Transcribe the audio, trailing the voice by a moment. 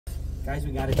Guys,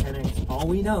 we got a 10x. All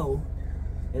we know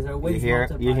is our waves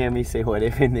multiplied. You hear me say what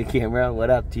if in the camera? What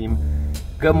up, team?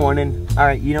 Good morning. All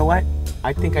right, you know what?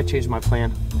 I think I changed my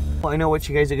plan. Well, I know what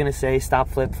you guys are going to say. Stop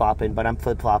flip-flopping, but I'm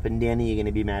flip-flopping. Danny, you're going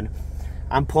to be mad.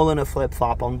 I'm pulling a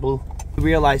flip-flop on blue. I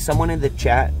realized someone in the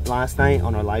chat last night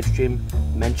on our live stream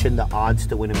mentioned the odds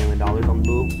to win $1 million on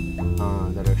blue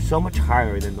that are so much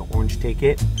higher than the orange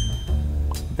ticket.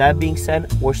 That being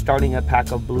said, we're starting a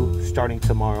pack of blue starting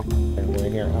tomorrow. And we're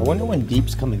here. I wonder when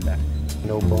Deep's coming back.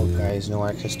 No book, guys. No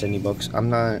access to any books. I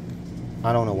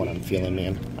don't know what I'm feeling,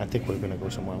 man. I think we're gonna go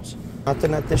somewhere else.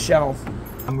 Nothing at the shelf.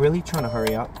 I'm really trying to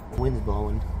hurry up. Wind's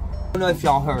blowing. I don't know if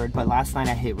y'all heard, but last night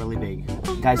I hit really big.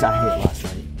 Guys, I hit last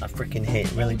night. I freaking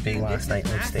hit really big last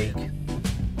night on stake.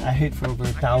 I hit for over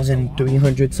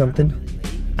 1,300 something.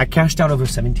 I cashed out over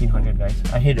 1,700, guys.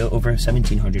 I hit over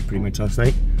 1,700 pretty much last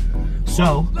night.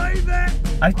 So,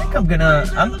 I think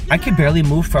I can barely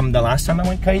move from the last time I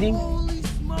went kiting.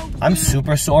 I'm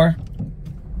super sore.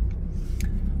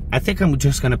 I think I'm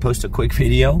just gonna post a quick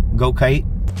video, go kite.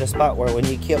 The spot where when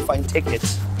you can't find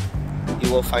tickets,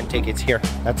 you will find tickets here.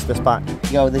 That's the spot.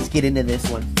 Yo, let's get into this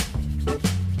one.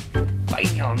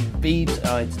 Bam, beeps.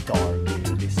 Oh, it's dark,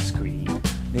 dude. This screen.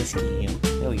 This game.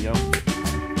 There we go.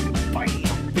 Bam,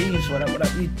 beeps. What up,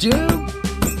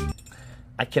 YouTube?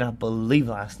 I cannot believe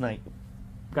last night.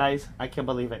 Guys, I can't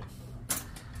believe it.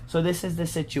 So this is the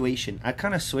situation. I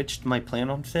kind of switched my plan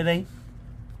on today.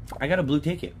 I got a blue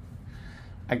ticket.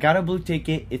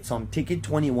 It's on ticket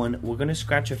 21. We're going to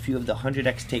scratch a few of the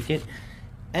 100x ticket.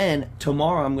 And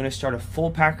tomorrow I'm going to start a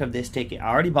full pack of this ticket. I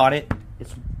already bought it.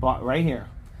 It's bought right here.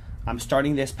 I'm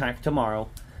starting this pack tomorrow.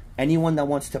 Anyone that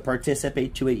wants to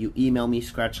participate to it, you email me,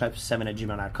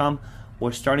 scratchlife7@gmail.com.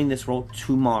 We're starting this roll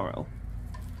tomorrow.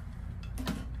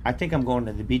 I think I'm going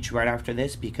to the beach right after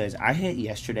this because I hit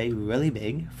yesterday really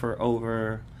big for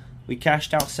over... We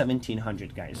cashed out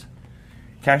 1,700, guys.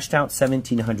 Cashed out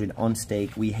 1,700 on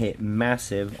stake. We hit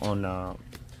massive on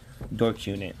dork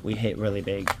unit. We hit really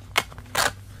big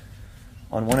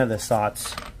on one of the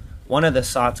slots.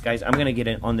 Guys, I'm gonna get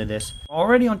in onto this.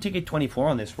 Already on ticket 24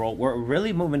 on this roll. We're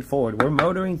really moving forward. We're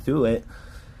motoring through it.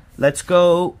 Let's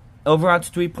go. Over odds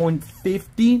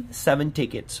 3.50. 7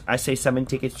 tickets. I say 7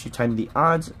 tickets to time the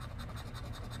odds.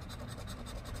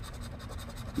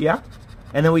 Yeah.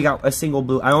 And then we got a single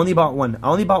blue. I only bought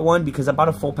one. Because I bought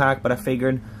a full pack, but I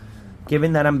figured,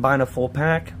 given that I'm buying a full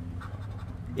pack,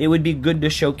 it would be good to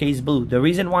showcase blue. The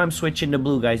reason why I'm switching to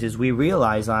blue, guys, is we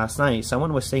realized last night,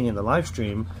 someone was saying in the live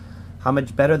stream, how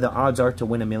much better the odds are to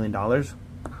win $1 million.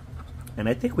 And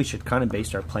I think we should kind of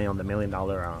base our play on the $1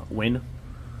 million win,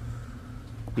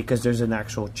 because there's an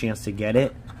actual chance to get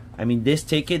it. I mean, this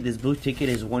blue ticket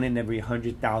is 1 in every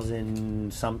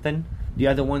 100,000 something. The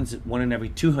other one's 1 in every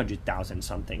 200,000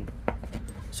 something.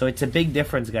 So it's a big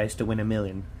difference, guys, to win $1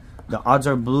 million. The odds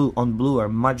are on blue are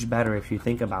much better if you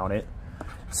think about it.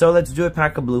 So let's do a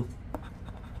pack of blue.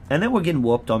 And then we're getting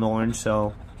whooped on orange,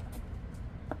 so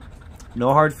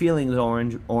no hard feelings,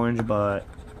 orange, but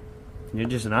you're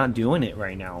just not doing it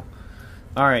right now.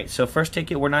 Alright, so first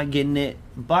ticket, we're not getting it,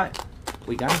 but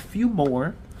we got a few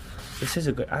more. This is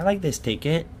a good... I like this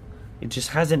ticket. It just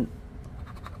hasn't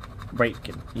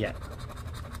breaking yet.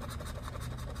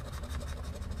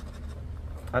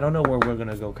 I don't know where we're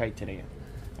gonna go kite today.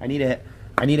 I need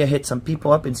to hit some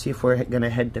people up and see if we're gonna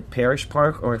head to Parish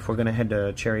Park or if we're gonna head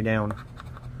to Cherry Down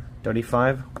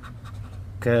 35,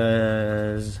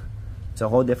 because it's a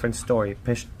whole different story.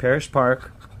 Parish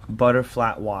Park, butter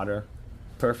flat water,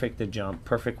 perfect to jump,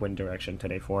 perfect wind direction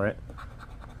today for it,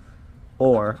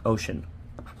 or ocean.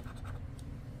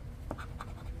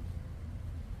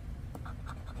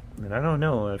 And I don't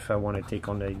know if I want to take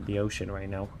on the ocean right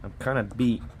now. I'm kind of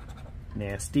beat.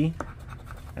 Nasty.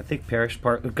 I think Parish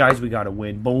Park. Guys, we got to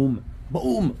win. Boom.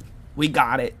 Boom. We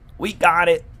got it. We got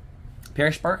it.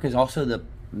 Parish Park is also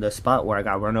the spot where I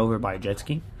got run over by a jet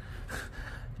ski.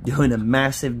 Doing a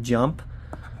massive jump.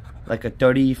 Like a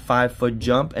 35-foot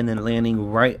jump. And then landing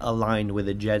right aligned with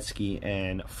a jet ski.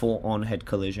 And full on head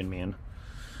collision, man.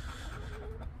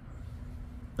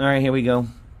 Alright, here we go.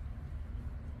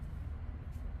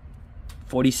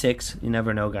 46. You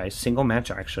never know, guys. Single match,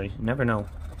 actually. You never know.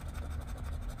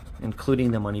 Including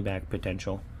the money back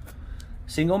potential.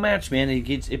 Single match, man.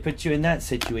 It puts you in that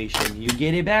situation. You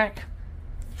get it back,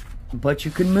 but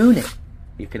you can moon it.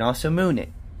 You can also moon it.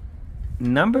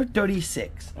 Number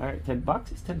 36. All right,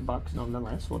 $10 is $10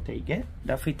 nonetheless. We'll take it.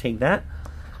 Definitely take that.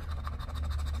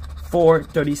 4,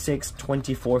 36,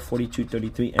 24, 42,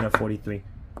 33, and a 43.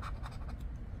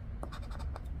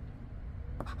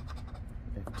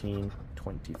 15,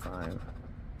 25,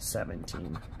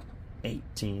 17,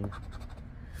 18,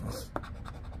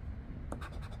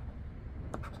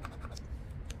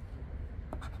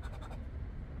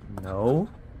 No.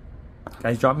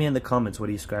 Guys, drop me in the comments. What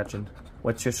are you scratching?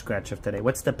 What's your scratch of today?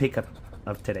 What's the pick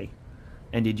of today?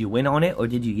 And did you win on it or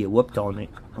did you get whooped on it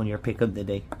on your pick of the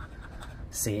day?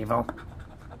 Save out.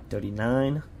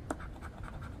 39.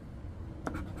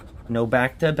 No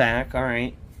back-to-back. All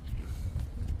right.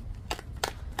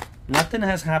 Nothing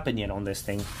has happened yet on this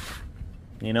thing.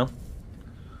 You know?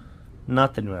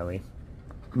 Nothing really.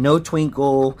 No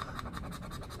twinkle.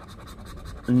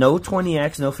 No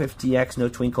 20x, no 50x, no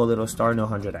twinkle little star, no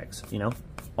 100x. You know?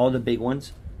 All the big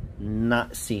ones,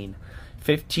 not seen.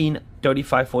 15,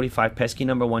 35, 45, pesky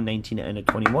number 1, 19, and a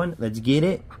 21. Let's get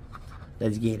it.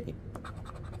 Let's get it.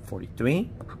 43.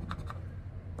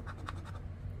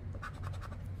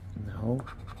 No.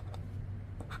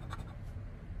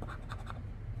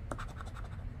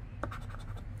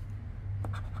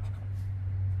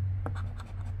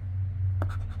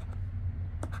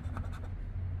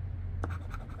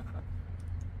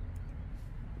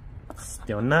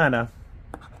 Still nada.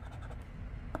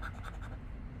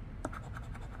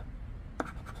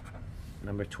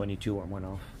 Number 22 or one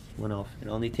off. One off. It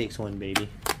only takes one, baby.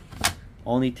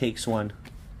 Only takes one.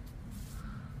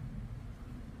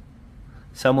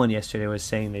 Someone yesterday was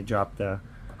saying they dropped the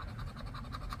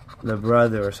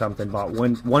brother or something bought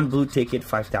one blue ticket,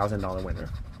 $5,000 winner.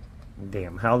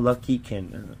 Damn, how lucky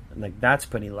can like that's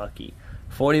pretty lucky.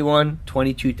 41,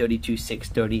 22, 32,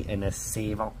 630, and a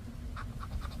save.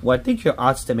 Well, I think your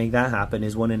odds to make that happen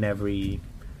is 1 in every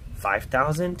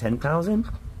 5,000, 10,000,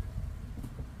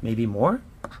 maybe more.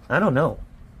 I don't know.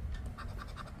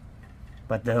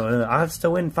 But the odds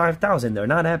to win 5,000, they're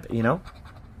not up, you know.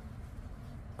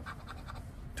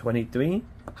 23.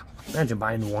 Imagine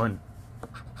buying 1.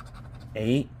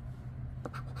 8.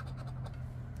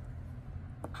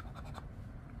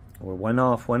 We're one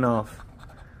off,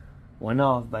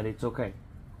 but it's okay.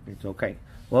 It's okay.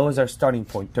 What was our starting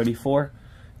point? 34.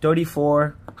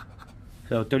 34.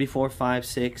 So 34, 5,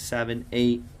 6, 7,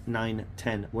 8, 9,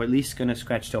 10. We're at least gonna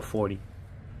scratch till 40.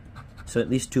 So at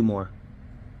least 2 more.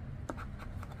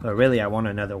 But really, I want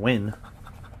another win.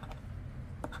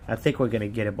 I think we're gonna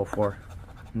get it before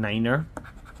 9er.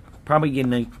 Probably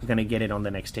gonna get it on the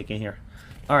next ticket here.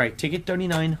 All right, ticket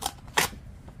 39.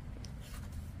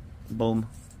 Boom.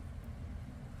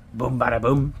 Boom, bada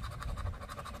boom.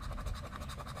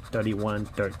 31,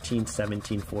 13,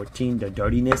 17, 14. The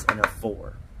dirtiness and a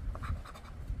 4.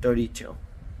 32.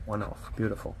 1 off.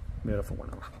 Beautiful. Beautiful 1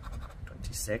 off.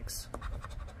 26.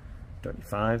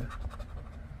 35.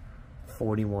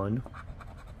 41.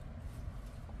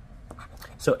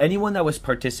 So anyone that was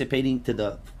participating to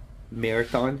the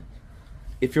marathon,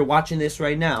 if you're watching this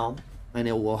right now, and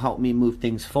it will help me move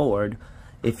things forward,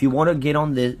 if you want to get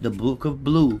on the book of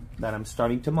blue that I'm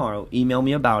starting tomorrow, email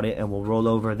me about it and we'll roll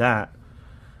over that.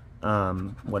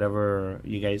 Whatever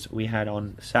you guys we had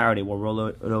on Saturday, we'll roll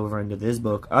it over into this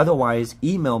book. Otherwise,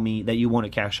 email me that you want to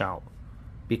cash out,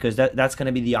 because that's going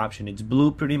to be the option. It's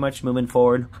blue pretty much moving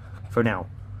forward for now.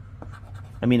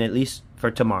 I mean, at least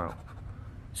for tomorrow.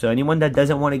 So anyone that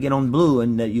doesn't want to get on blue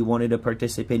and that you wanted to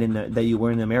participate in that you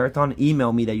were in the marathon,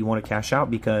 email me that you want to cash out,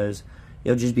 because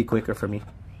it'll just be quicker for me.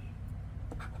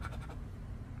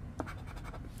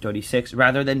 36,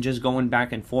 rather than just going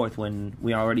back and forth when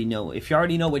we already know. If you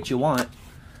already know what you want,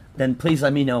 then please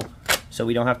let me know so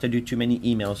we don't have to do too many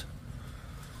emails.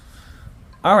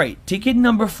 All right, ticket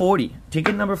number 40.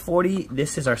 Ticket number 40,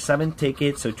 this is our 7th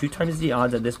ticket, so 2 times the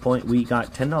odds at this point. We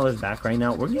got $10 back right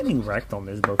now. We're getting wrecked on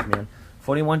this book, man.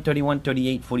 41, 31,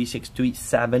 38, 46,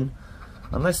 27.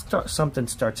 Unless something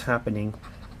starts happening,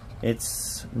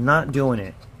 it's not doing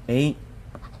it. 8.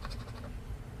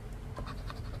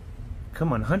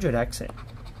 Come on, 100x it.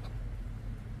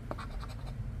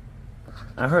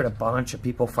 I heard a bunch of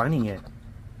people finding it.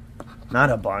 Not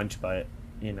a bunch, but,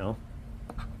 you know.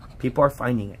 People are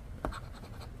finding it.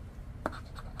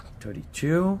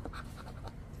 32.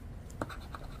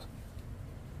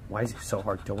 Why is it so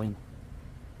hard to win?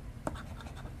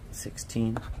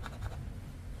 16.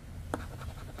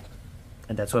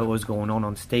 And that's what was going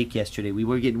on stake yesterday. We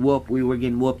were getting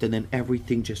whooped, and then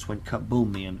everything just went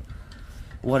kaboom, man.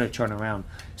 What a turnaround.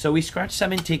 So we scratched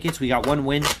 7 tickets. We got 1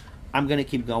 win. I'm going to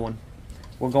keep going.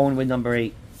 We're going with number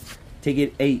 8.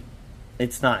 Ticket 8.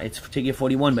 It's not. It's ticket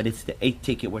 41, but it's the 8th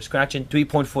ticket. We're scratching.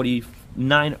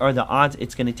 3.49 are the odds.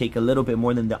 It's going to take a little bit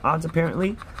more than the odds,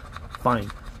 apparently.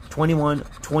 Fine. 21,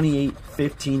 28,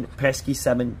 15, pesky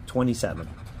 7, 27.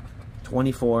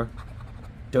 24,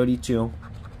 32.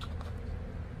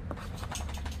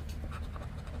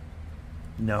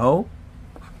 No.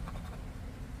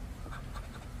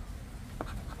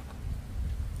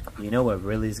 You know what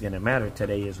really is going to matter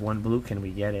today is 1 blue. Can we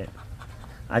get it?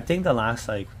 I think the last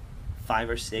like 5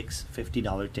 or 6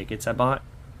 $50 tickets I bought,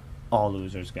 all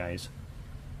losers, guys.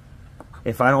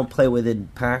 If I don't play within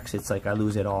packs, it's like I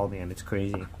lose it all, man. It's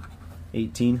crazy.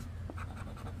 18.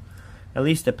 At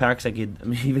least the packs I get, I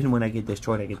mean, even when I get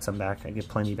destroyed, I get some back. I get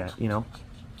plenty back, you know.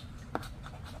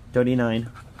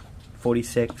 39.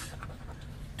 46.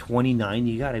 29.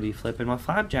 You gotta be flipping my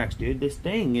flapjacks, dude. This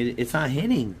thing, it's not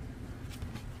hitting.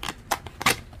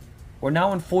 We're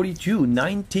now on 42.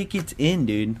 9 tickets in,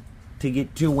 dude, to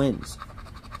get 2 wins.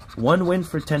 1 win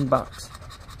for 10 bucks.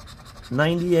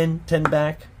 90 in, 10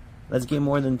 back. Let's get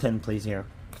more than 10, please, here.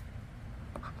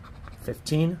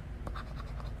 15.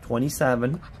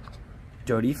 27.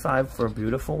 35 for a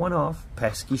beautiful one off.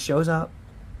 Pesky shows up.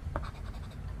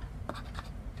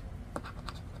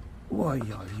 Oy,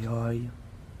 oy, oy.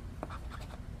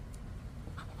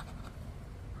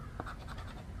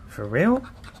 For real?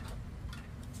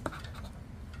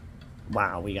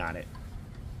 Wow, we got it.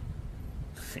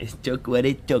 It took what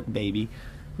it took, baby.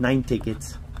 9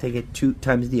 tickets. Take it 2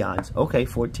 times the odds. Okay,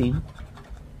 14.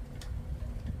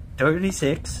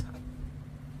 36.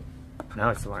 Now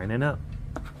it's lining up.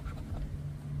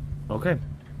 Okay,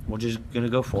 we're just gonna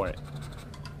go for it.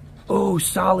 Oh,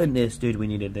 solidness, dude. We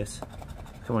needed this.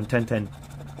 Come on, 10-10.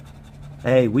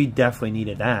 Hey, we definitely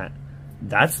needed that.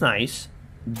 That's nice.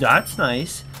 That's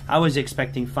nice. I was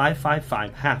expecting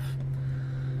 5-5-5, half.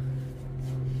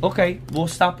 Okay, we'll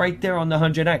stop right there on the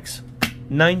 100x.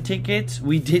 9 tickets.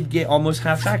 We did get almost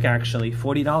half back, actually.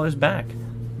 $40 back.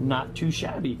 Not too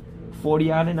shabby.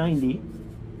 40 out of 90.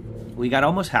 We got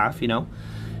almost half, you know.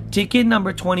 Ticket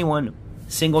number 21.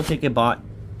 Single ticket bought.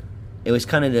 It was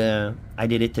kind of the... I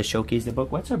did it to showcase the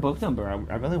book. What's our book number?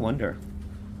 I really wonder.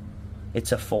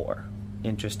 It's a 4.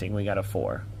 Interesting. We got a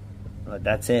 4.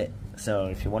 That's it. So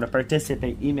if you want to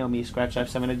participate, email me,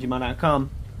 scratchlife7@gmail.com.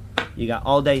 You got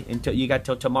all day until you got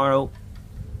till tomorrow,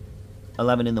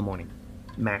 11 in the morning,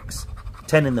 max.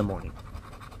 10 in the morning.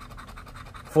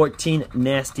 14,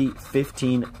 nasty.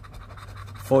 15,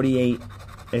 48.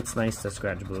 It's nice to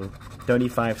scratch blue.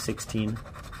 35, 16,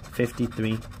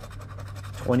 53,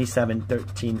 27,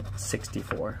 13,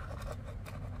 64.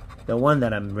 The one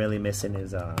that I'm really missing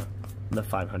is the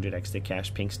 500x, the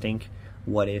cash pink stink.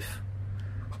 What if?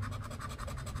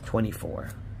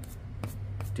 24.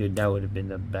 Dude, that would have been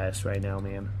the best right now,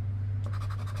 man.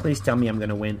 Please tell me I'm going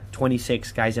to win.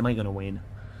 26. Guys, am I going to win?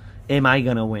 Am I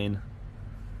going to win?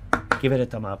 Give it a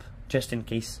thumb up. Just in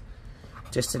case.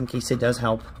 Just in case it does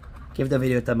help. Give the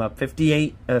video a thumb up.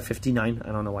 58. 59.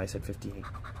 I don't know why I said 58.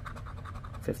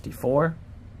 54.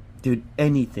 Dude,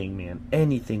 anything, man.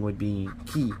 Anything would be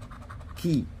key.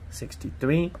 Key.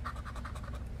 63.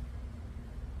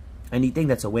 Anything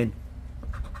that's a win.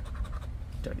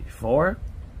 34.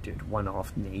 Dude, one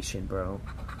off nation, bro.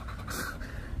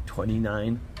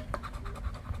 29.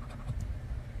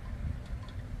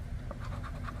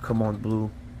 Come on,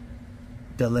 blue.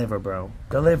 Deliver, bro.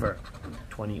 Deliver.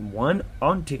 21.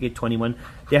 On ticket 21.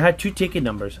 They had 2 ticket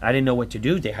numbers. I didn't know what to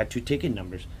do. They had 2 ticket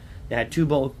numbers. They had 2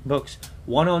 books.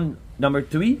 One on number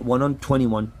 3, one on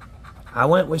 21. I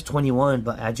went with 21,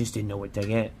 but I just didn't know what to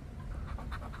get.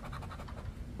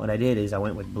 What I did is I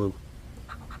went with blue.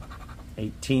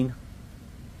 18.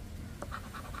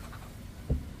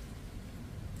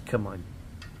 Come on.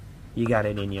 You got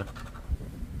it in you.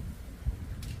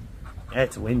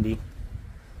 It's windy.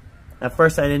 At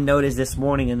first I didn't notice this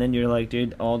morning, and then you're like,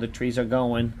 dude, all the trees are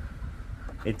going.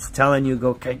 It's telling you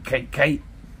go kite, kite, kite.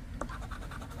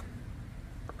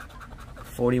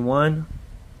 41.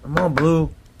 I'm on blue.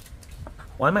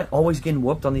 Why am I always getting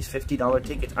whooped on these $50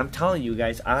 tickets? I'm telling you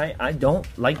guys, I don't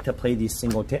like to play these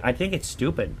single tickets. I think it's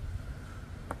stupid.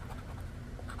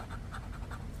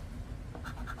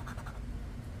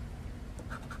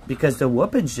 Because the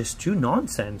whooping's just too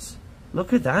nonsense.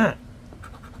 Look at that.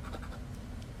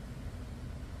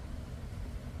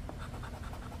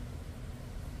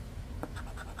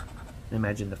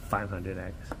 Imagine the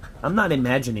 500x. I'm not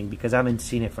imagining because I haven't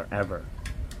seen it forever.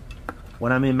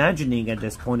 What I'm imagining at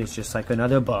this point is just like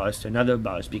another bust,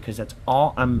 because that's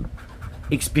all I'm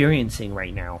experiencing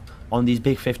right now on these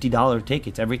big $50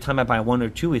 tickets. Every time I buy 1 or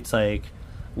 2, it's like,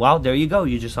 well, there you go.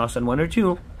 You just lost on 1 or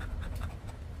 2.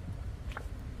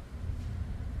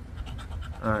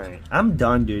 Alright, I'm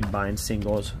done, dude, buying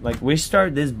singles. Like, we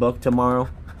start this book tomorrow,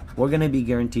 we're going to be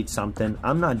guaranteed something.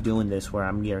 I'm not doing this where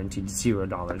I'm guaranteed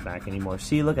 $0 back anymore.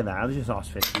 See, look at that. I just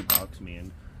lost 50 bucks,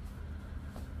 man.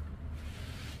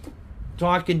 That's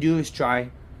all I can do is try.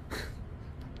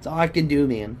 That's all I can do,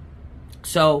 man.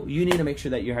 So, you need to make sure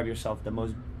that you have yourself the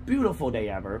most beautiful day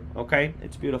ever, okay?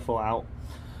 It's beautiful out.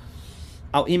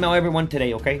 I'll email everyone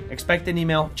today, okay? Expect an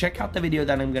email. Check out the video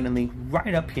that I'm gonna link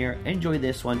right up here. Enjoy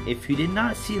this one. If you did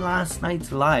not see last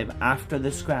night's live after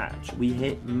the scratch, we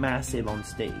hit massive on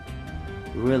stake.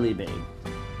 Really big.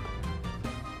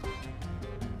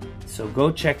 So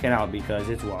go check it out because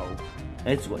it's whoa.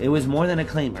 It was more than a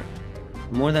claimer.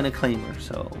 More than a claimer.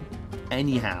 So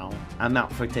anyhow, I'm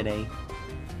out for today.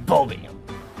 Bam.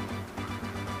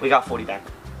 We got 40 back.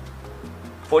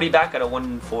 40 back at a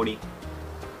 140.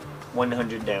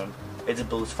 100 down. It's a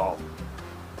Blue's fault.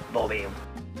 Bam.